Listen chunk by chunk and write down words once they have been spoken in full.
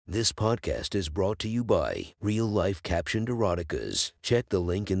This podcast is brought to you by Real Life Captioned Eroticas. Check the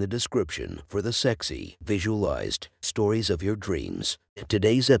link in the description for the sexy, visualized stories of your dreams.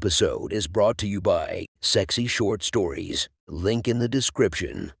 Today's episode is brought to you by Sexy Short Stories. Link in the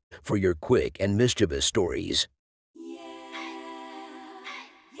description for your quick and mischievous stories.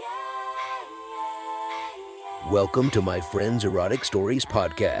 Welcome to my friend's Erotic Stories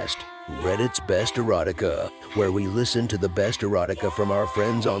podcast, Reddit's Best Erotica, where we listen to the best erotica from our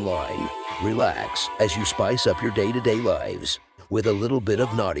friends online. Relax as you spice up your day-to-day lives with a little bit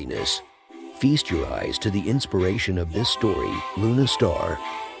of naughtiness. Feast your eyes to the inspiration of this story, Luna Star.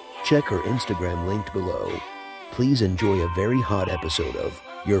 Check her Instagram linked below. Please enjoy a very hot episode of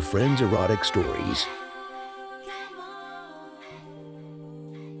Your Friend's Erotic Stories.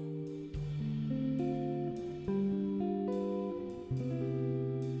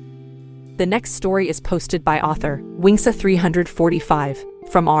 The next story is posted by author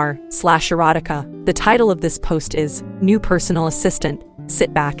Wingsa345 from r/erotica. The title of this post is New Personal Assistant.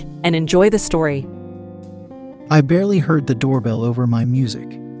 Sit back and enjoy the story. I barely heard the doorbell over my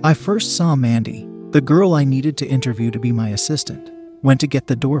music. I first saw Mandy, the girl I needed to interview to be my assistant. Went to get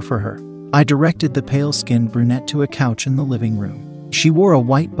the door for her. I directed the pale-skinned brunette to a couch in the living room. She wore a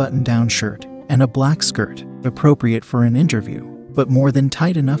white button-down shirt and a black skirt, appropriate for an interview, but more than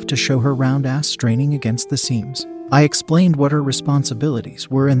tight enough to show her round ass straining against the seams. I explained what her responsibilities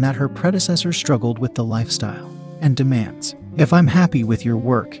were and that her predecessor struggled with the lifestyle and demands. If I'm happy with your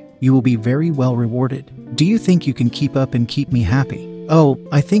work, you will be very well rewarded. Do you think you can keep up and keep me happy? Oh,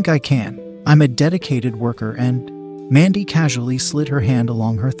 I think I can. I'm a dedicated worker and... Mandy casually slid her hand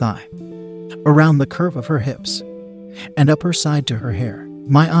along her thigh, around the curve of her hips, and up her side to her hair.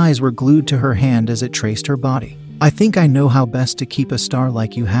 My eyes were glued to her hand as it traced her body. I think I know how best to keep a star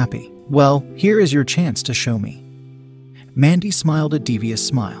like you happy. Well, here is your chance to show me. Mandy smiled a devious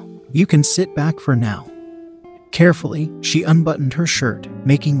smile. You can sit back for now. Carefully, she unbuttoned her shirt,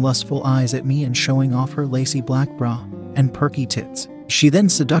 making lustful eyes at me and showing off her lacy black bra and perky tits. She then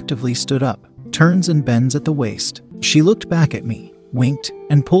seductively stood up, turns and bends at the waist. She looked back at me, winked,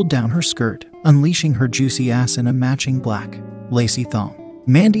 and pulled down her skirt, unleashing her juicy ass in a matching black, lacy thong.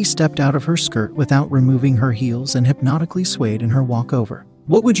 Mandy stepped out of her skirt without removing her heels and hypnotically swayed in her walk over.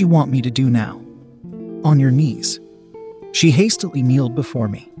 What would you want me to do now? On your knees. She hastily kneeled before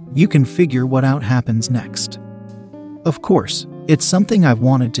me. You can figure what out happens next. Of course, it's something I've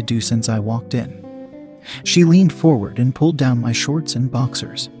wanted to do since I walked in. She leaned forward and pulled down my shorts and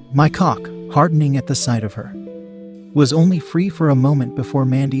boxers. My cock, hardening at the sight of her, was only free for a moment before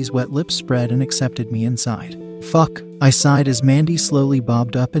Mandy's wet lips spread and accepted me inside. Fuck, I sighed as Mandy slowly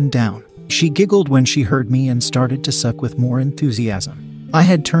bobbed up and down. She giggled when she heard me and started to suck with more enthusiasm. I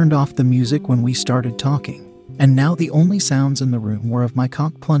had turned off the music when we started talking, and now the only sounds in the room were of my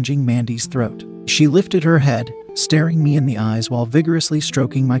cock plunging Mandy's throat. She lifted her head, staring me in the eyes while vigorously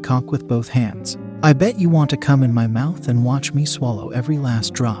stroking my cock with both hands. I bet you want to come in my mouth and watch me swallow every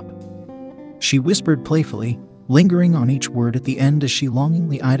last drop, she whispered playfully, lingering on each word at the end as she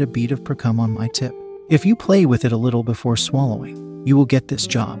longingly eyed a bead of precum on my tip. If you play with it a little before swallowing, you will get this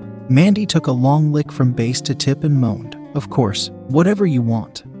job. Mandy took a long lick from base to tip and moaned, of course, whatever you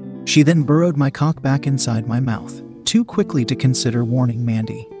want. She then burrowed my cock back inside my mouth, too quickly to consider warning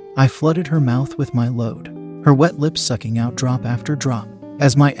Mandy. I flooded her mouth with my load, her wet lips sucking out drop after drop.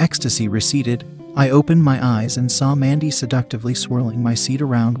 As my ecstasy receded, I opened my eyes and saw Mandy seductively swirling my seat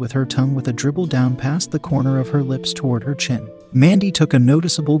around with her tongue with a dribble down past the corner of her lips toward her chin. Mandy took a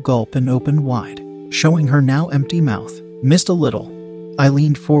noticeable gulp and opened wide, showing her now empty mouth. Missed a little. I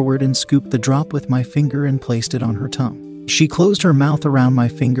leaned forward and scooped the drop with my finger and placed it on her tongue. She closed her mouth around my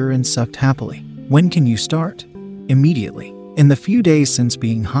finger and sucked happily. When can you start? Immediately. In the few days since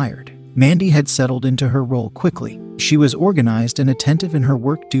being hired, Mandy had settled into her role quickly. She was organized and attentive in her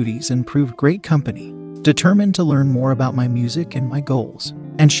work duties and proved great company, determined to learn more about my music and my goals.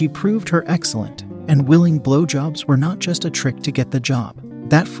 And she proved her excellent and willing blowjobs were not just a trick to get the job.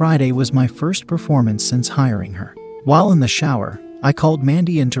 That Friday was my first performance since hiring her. While in the shower, I called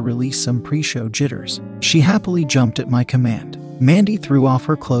Mandy in to release some pre-show jitters. She happily jumped at my command. Mandy threw off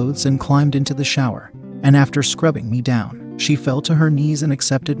her clothes and climbed into the shower, and after scrubbing me down, she fell to her knees and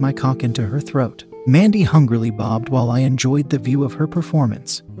accepted my cock into her throat. Mandy hungrily bobbed while I enjoyed the view of her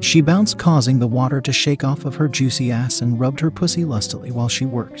performance. She bounced, causing the water to shake off of her juicy ass, and rubbed her pussy lustily while she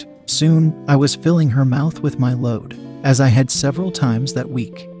worked. Soon, I was filling her mouth with my load, as I had several times that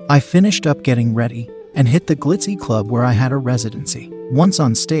week. I finished up getting ready and hit the glitzy club where I had a residency. Once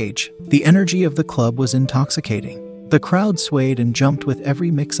on stage, the energy of the club was intoxicating. The crowd swayed and jumped with every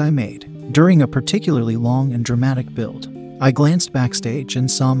mix I made. During a particularly long and dramatic build, I glanced backstage and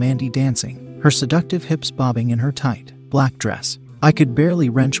saw Mandy dancing, her seductive hips bobbing in her tight, black dress. I could barely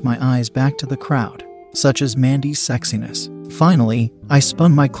wrench my eyes back to the crowd, such as Mandy's sexiness. Finally, I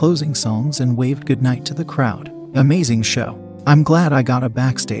spun my closing songs and waved goodnight to the crowd. Amazing show. I'm glad I got a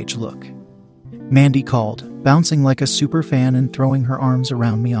backstage look, Mandy called, bouncing like a superfan and throwing her arms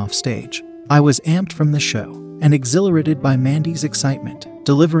around me off stage. I was amped from the show and exhilarated by Mandy's excitement,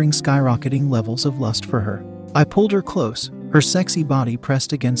 delivering skyrocketing levels of lust for her. I pulled her close, her sexy body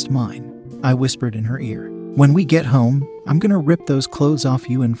pressed against mine. I whispered in her ear, "When we get home, I'm gonna rip those clothes off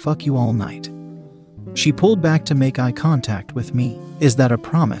you and fuck you all night." She pulled back to make eye contact with me. Is that a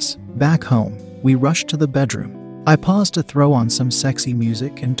promise? Back home, we rushed to the bedroom. I paused to throw on some sexy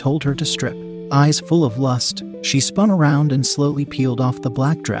music and told her to strip. Eyes full of lust, she spun around and slowly peeled off the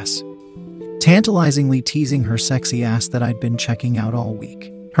black dress, tantalizingly teasing her sexy ass that I'd been checking out all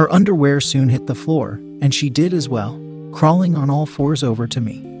week. Her underwear soon hit the floor, and she did as well, crawling on all fours over to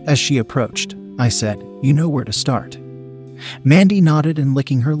me. As she approached, I said, "You know where to start." Mandy nodded, and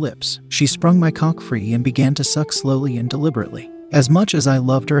licking her lips, she sprung my cock free and began to suck slowly and deliberately. As much as I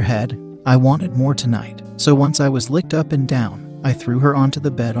loved her head, I wanted more tonight. So once I was licked up and down, I threw her onto the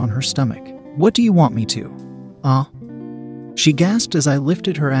bed on her stomach. "What do you want me to?" She gasped as I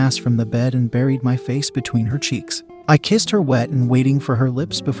lifted her ass from the bed and buried my face between her cheeks. I kissed her wet and waiting for her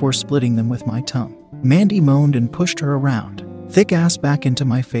lips before splitting them with my tongue. Mandy moaned and pushed her around, thick ass back into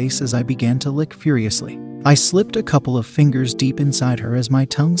my face as I began to lick furiously. I slipped a couple of fingers deep inside her as my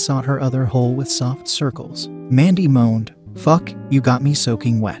tongue sought her other hole with soft circles. Mandy moaned, "Fuck, you got me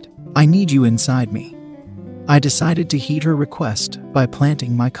soaking wet. I need you inside me." I decided to heed her request by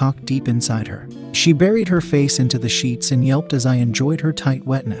planting my cock deep inside her. She buried her face into the sheets and yelped as I enjoyed her tight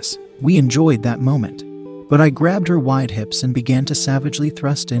wetness. We enjoyed that moment, but I grabbed her wide hips and began to savagely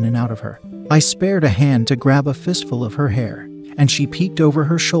thrust in and out of her. I spared a hand to grab a fistful of her hair, and she peeked over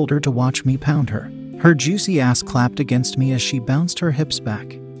her shoulder to watch me pound her. Her juicy ass clapped against me as she bounced her hips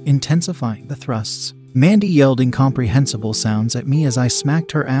back, intensifying the thrusts. Mandy yelled incomprehensible sounds at me as I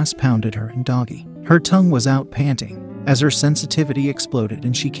smacked her ass, pounded her, and doggy. Her tongue was out panting as her sensitivity exploded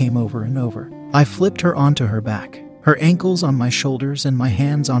and she came over and over. I flipped her onto her back, her ankles on my shoulders and my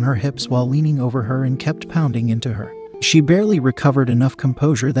hands on her hips while leaning over her, and kept pounding into her. She barely recovered enough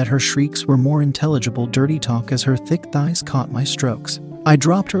composure that her shrieks were more intelligible dirty talk as her thick thighs caught my strokes. I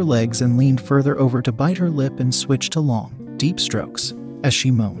dropped her legs and leaned further over to bite her lip and switched to long, deep strokes as she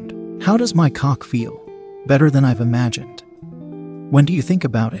moaned, "How does my cock feel? Better than I've imagined. When do you think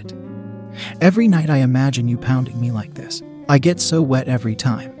about it? Every night I imagine you pounding me like this. I get so wet every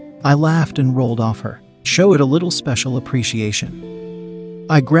time." I laughed and rolled off her. Show it a little special appreciation.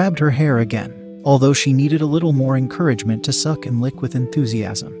 I grabbed her hair again, although she needed a little more encouragement to suck and lick with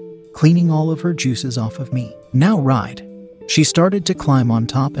enthusiasm, cleaning all of her juices off of me. "Now ride." She started to climb on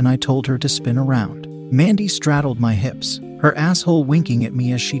top and I told her to spin around. Mandy straddled my hips, her asshole winking at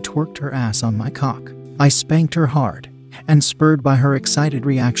me as she twerked her ass on my cock. I spanked her hard, and spurred by her excited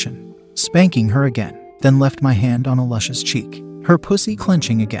reaction, spanking her again, then left my hand on a luscious cheek, her pussy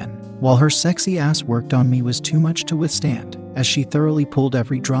clenching again, while her sexy ass worked on me was too much to withstand, as she thoroughly pulled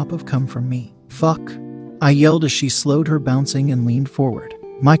every drop of cum from me. "Fuck," I yelled as she slowed her bouncing and leaned forward.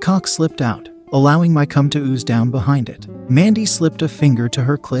 My cock slipped out, allowing my cum to ooze down behind it. Mandy slipped a finger to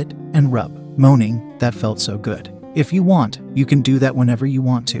her clit and rubbed, moaning, "That felt so good. If you want, you can do that whenever you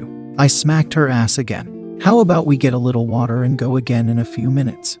want to." I smacked her ass again. "How about we get a little water and go again in a few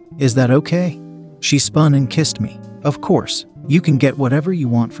minutes? Is that okay?" She spun and kissed me. "Of course, you can get whatever you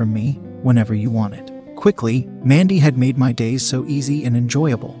want from me, whenever you want it." Quickly, Mandy had made my days so easy and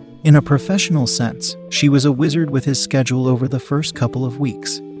enjoyable. In a professional sense, she was a wizard with his schedule over the first couple of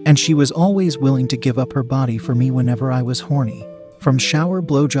weeks, and she was always willing to give up her body for me whenever I was horny. From shower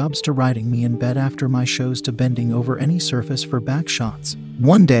blowjobs to riding me in bed after my shows to bending over any surface for back shots.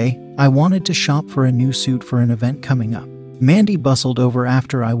 One day, I wanted to shop for a new suit for an event coming up. Mandy bustled over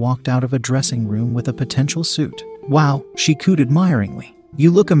after I walked out of a dressing room with a potential suit. "Wow," she cooed admiringly. "You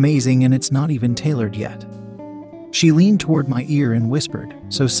look amazing and it's not even tailored yet." She leaned toward my ear and whispered,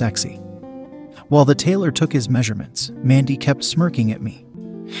 "So sexy." While the tailor took his measurements, Mandy kept smirking at me,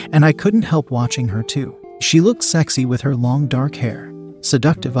 and I couldn't help watching her too. She looked sexy with her long dark hair,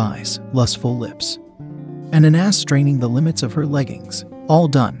 seductive eyes, lustful lips, and an ass straining the limits of her leggings. "All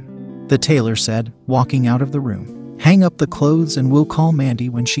done," the tailor said, walking out of the room. "Hang up the clothes and we'll call Mandy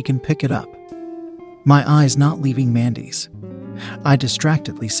when she can pick it up." My eyes not leaving Mandy's, I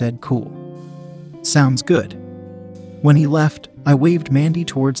distractedly said, "Cool. Sounds good." When he left, I waved Mandy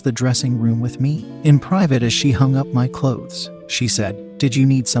towards the dressing room with me. In private as she hung up my clothes, she said, "Did you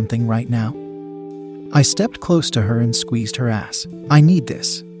need something right now?" I stepped close to her and squeezed her ass. I need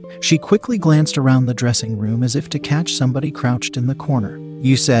this. She quickly glanced around the dressing room as if to catch somebody crouched in the corner.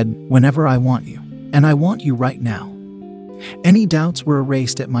 You said, whenever I want you. And I want you right now. Any doubts were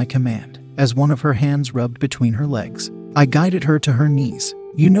erased at my command, as one of her hands rubbed between her legs. I guided her to her knees.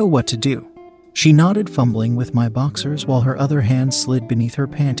 You know what to do. She nodded, fumbling with my boxers while her other hand slid beneath her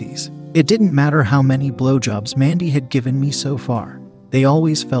panties. It didn't matter how many blowjobs Mandy had given me so far. They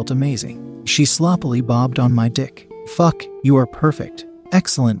always felt amazing. She sloppily bobbed on my dick. Fuck, you are perfect.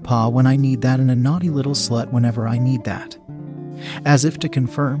 Excellent paw when I need that, and a naughty little slut whenever I need that. As if to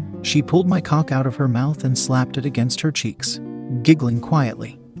confirm, she pulled my cock out of her mouth and slapped it against her cheeks, giggling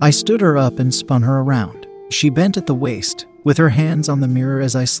quietly. I stood her up and spun her around. She bent at the waist, with her hands on the mirror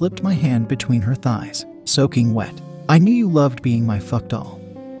as I slipped my hand between her thighs, soaking wet. I knew you loved being my fuck doll.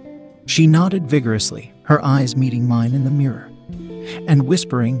 She nodded vigorously, her eyes meeting mine in the mirror. And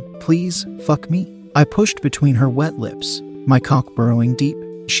whispering, please, fuck me? I pushed between her wet lips, my cock burrowing deep.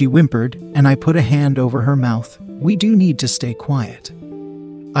 She whimpered, and I put a hand over her mouth. We do need to stay quiet.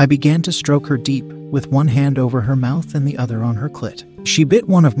 I began to stroke her deep, with one hand over her mouth and the other on her clit. She bit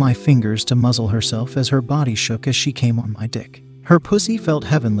one of my fingers to muzzle herself as her body shook as she came on my dick. Her pussy felt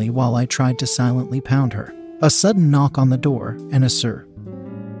heavenly while I tried to silently pound her. A sudden knock on the door, and a sir.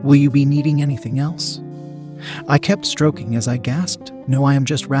 Will you be needing anything else? I kept stroking as I gasped, no, I am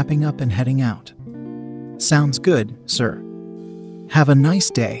just wrapping up and heading out. Sounds good, sir. Have a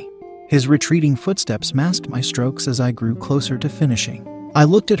nice day. His retreating footsteps masked my strokes as I grew closer to finishing. I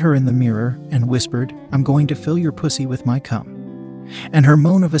looked at her in the mirror and whispered, I'm going to fill your pussy with my cum. And her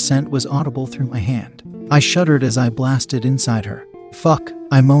moan of assent was audible through my hand. I shuddered as I blasted inside her. Fuck,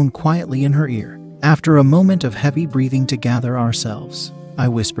 I moaned quietly in her ear. After a moment of heavy breathing to gather ourselves, I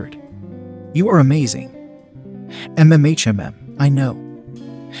whispered, you are amazing. MMHMM, I know.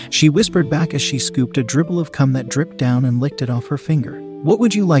 She whispered back as she scooped a dribble of cum that dripped down and licked it off her finger. What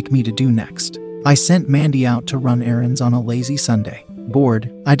would you like me to do next? I sent Mandy out to run errands on a lazy Sunday.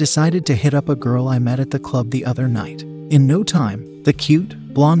 Bored, I decided to hit up a girl I met at the club the other night. In no time, the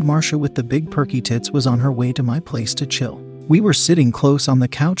cute, blonde Marcia with the big perky tits was on her way to my place to chill. We were sitting close on the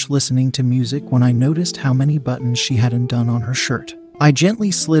couch listening to music when I noticed how many buttons she had undone on her shirt. I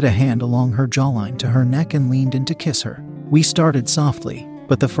gently slid a hand along her jawline to her neck and leaned in to kiss her. We started softly,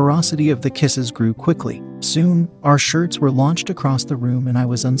 but the ferocity of the kisses grew quickly. Soon, our shirts were launched across the room and I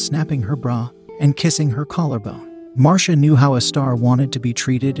was unsnapping her bra and kissing her collarbone. Marcia knew how a star wanted to be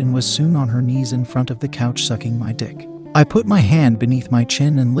treated and was soon on her knees in front of the couch sucking my dick. I put my hand beneath my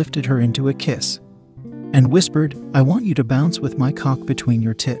chin and lifted her into a kiss and whispered, I want you to bounce with my cock between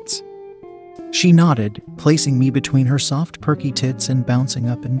your tits. She nodded, placing me between her soft perky tits and bouncing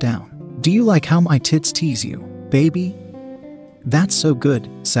up and down. Do you like how my tits tease you, baby? That's so good,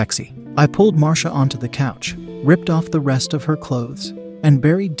 sexy. I pulled Marcia onto the couch, ripped off the rest of her clothes, and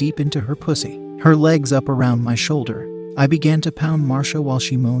buried deep into her pussy. Her legs up around my shoulder, I began to pound Marcia while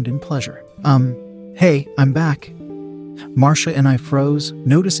she moaned in pleasure. Hey, I'm back. Marcia and I froze,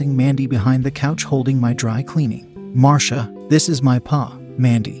 noticing Mandy behind the couch holding my dry cleaning. Marcia, this is my paw,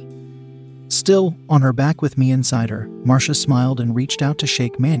 Mandy. Still, on her back with me inside her, Marcia smiled and reached out to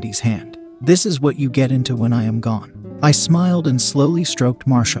shake Mandy's hand. This is what you get into when I am gone. I smiled and slowly stroked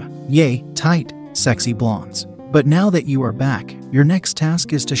Marcia. Yay, tight, sexy blondes. But now that you are back, your next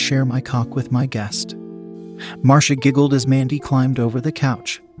task is to share my cock with my guest. Marcia giggled as Mandy climbed over the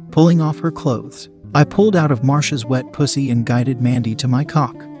couch, pulling off her clothes. I pulled out of Marcia's wet pussy and guided Mandy to my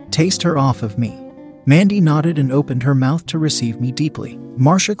cock. Taste her off of me. Mandy nodded and opened her mouth to receive me deeply.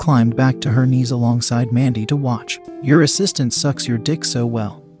 Marcia climbed back to her knees alongside Mandy to watch. Your assistant sucks your dick so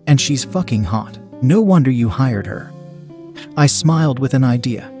well, and she's fucking hot. No wonder you hired her. I smiled with an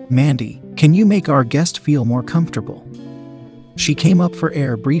idea. Mandy, can you make our guest feel more comfortable? She came up for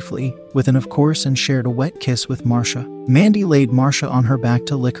air briefly, with an of course, and shared a wet kiss with Marcia. Mandy laid Marcia on her back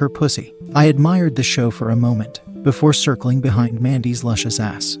to lick her pussy. I admired the show for a moment, before circling behind Mandy's luscious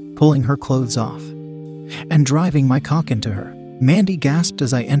ass, pulling her clothes off, and driving my cock into her. Mandy gasped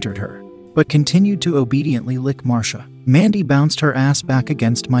as I entered her, but continued to obediently lick Marcia. Mandy bounced her ass back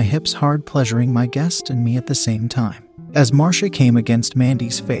against my hips hard, pleasuring my guest and me at the same time. As Marcia came against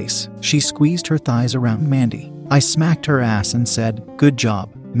Mandy's face, she squeezed her thighs around Mandy. I smacked her ass and said, "Good job,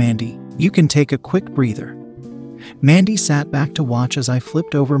 Mandy. You can take a quick breather." Mandy sat back to watch as I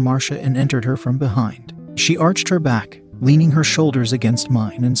flipped over Marcia and entered her from behind. She arched her back, leaning her shoulders against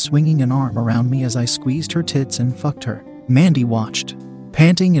mine and swinging an arm around me as I squeezed her tits and fucked her. Mandy watched,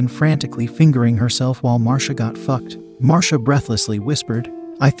 panting and frantically fingering herself while Marcia got fucked. Marcia breathlessly whispered,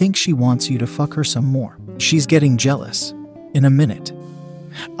 "I think she wants you to fuck her some more. She's getting jealous." In a minute,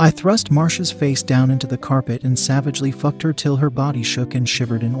 I thrust Marcia's face down into the carpet and savagely fucked her till her body shook and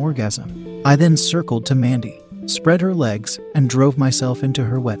shivered in orgasm. I then circled to Mandy, spread her legs, and drove myself into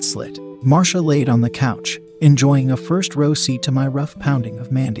her wet slit. Marcia laid on the couch, enjoying a first-row seat to my rough pounding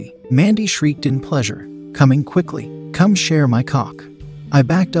of Mandy. Mandy shrieked in pleasure, coming quickly. "Come share my cock." I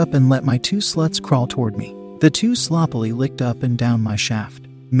backed up and let my two sluts crawl toward me. The two sloppily licked up and down my shaft.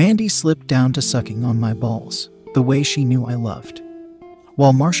 Mandy slipped down to sucking on my balls, the way she knew I loved,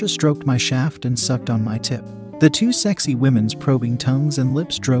 while Marcia stroked my shaft and sucked on my tip. The two sexy women's probing tongues and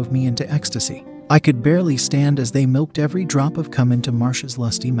lips drove me into ecstasy. I could barely stand as they milked every drop of cum into Marcia's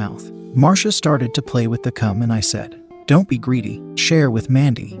lusty mouth. Marcia started to play with the cum and I said, "Don't be greedy, share with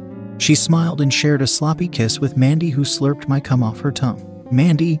Mandy." She smiled and shared a sloppy kiss with Mandy, who slurped my cum off her tongue.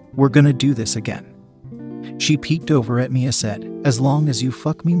 "Mandy, we're gonna do this again." She peeked over at me and said, "As long as you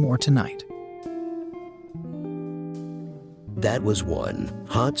fuck me more tonight." That was one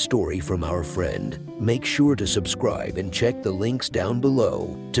hot story from our friend. Make sure to subscribe and check the links down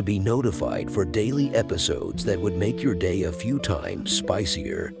below to be notified for daily episodes that would make your day a few times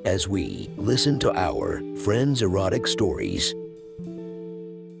spicier as we listen to our friends' erotic stories.